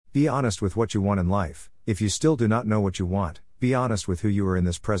Be honest with what you want in life. If you still do not know what you want, be honest with who you are in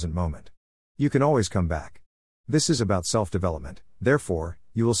this present moment. You can always come back. This is about self-development, therefore,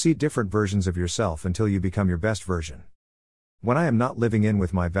 you will see different versions of yourself until you become your best version. When I am not living in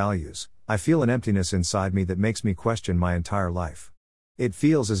with my values, I feel an emptiness inside me that makes me question my entire life. It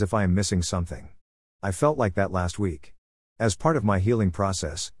feels as if I am missing something. I felt like that last week. As part of my healing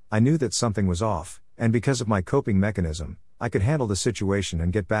process, I knew that something was off, and because of my coping mechanism, I could handle the situation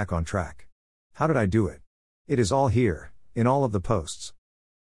and get back on track. How did I do it? It is all here, in all of the posts.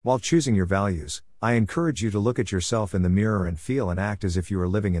 While choosing your values, I encourage you to look at yourself in the mirror and feel and act as if you are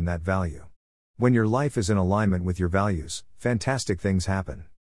living in that value. When your life is in alignment with your values, fantastic things happen.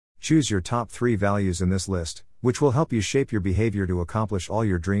 Choose your top 3 values in this list, which will help you shape your behavior to accomplish all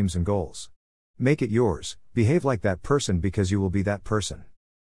your dreams and goals. Make it yours, behave like that person because you will be that person.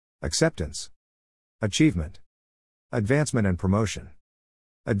 Acceptance. Achievement. Advancement and promotion.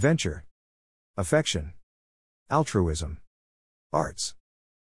 Adventure. Affection. Altruism. Arts.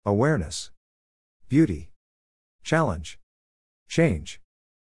 Awareness. Beauty. Challenge. Change.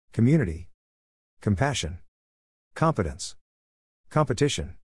 Community. Compassion. Competence.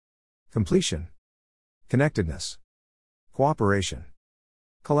 Competition. Completion. Connectedness. Cooperation.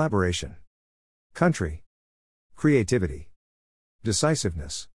 Collaboration. Country. Creativity.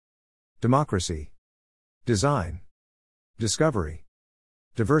 Decisiveness. Democracy. Design. Discovery.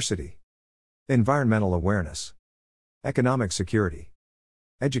 Diversity. Environmental awareness. Economic security.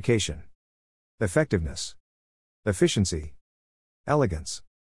 Education. Effectiveness. Efficiency. Elegance.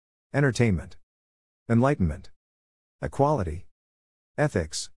 Entertainment. Enlightenment. Equality.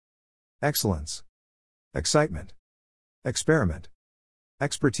 Ethics. Excellence. Excitement. Experiment.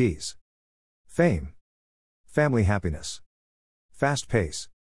 Expertise. Fame. Family happiness. Fast pace.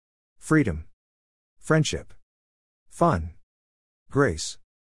 Freedom. Friendship. Fun. Grace.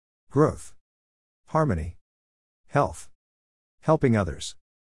 Growth. Harmony. Health. Helping others.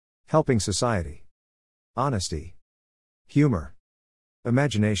 Helping society. Honesty. Humor.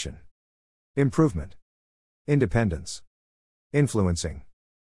 Imagination. Improvement. Independence. Influencing.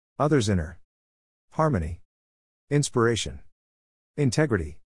 Others' inner. Harmony. Inspiration.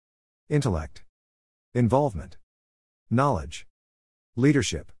 Integrity. Intellect. Involvement. Knowledge.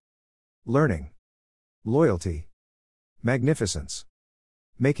 Leadership. Learning. Loyalty. Magnificence.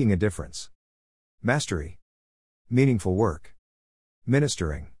 Making a difference. Mastery. Meaningful work.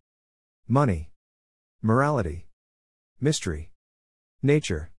 Ministering. Money. Morality. Mystery.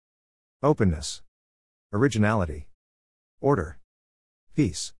 Nature. Openness. Originality. Order.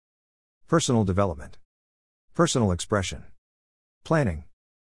 Peace. Personal development. Personal expression. Planning.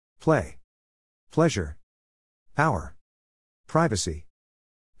 Play. Pleasure. Power. Privacy.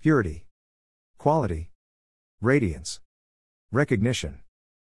 Purity. Quality. Radiance. Recognition.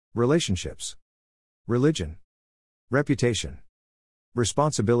 Relationships. Religion. Reputation.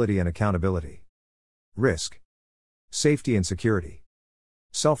 Responsibility and accountability. Risk. Safety and security.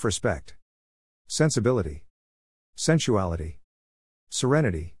 Self-respect. Sensibility. Sensuality.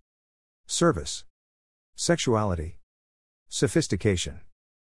 Serenity. Service. Sexuality. Sophistication.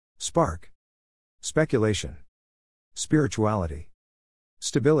 Spark. Speculation. Spirituality.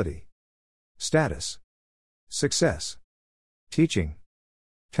 Stability. Status. Success. Teaching.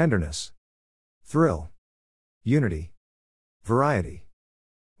 Tenderness. Thrill. Unity. Variety.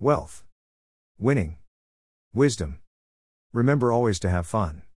 Wealth. Winning. Wisdom. Remember always to have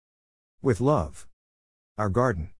fun. With love. Our garden.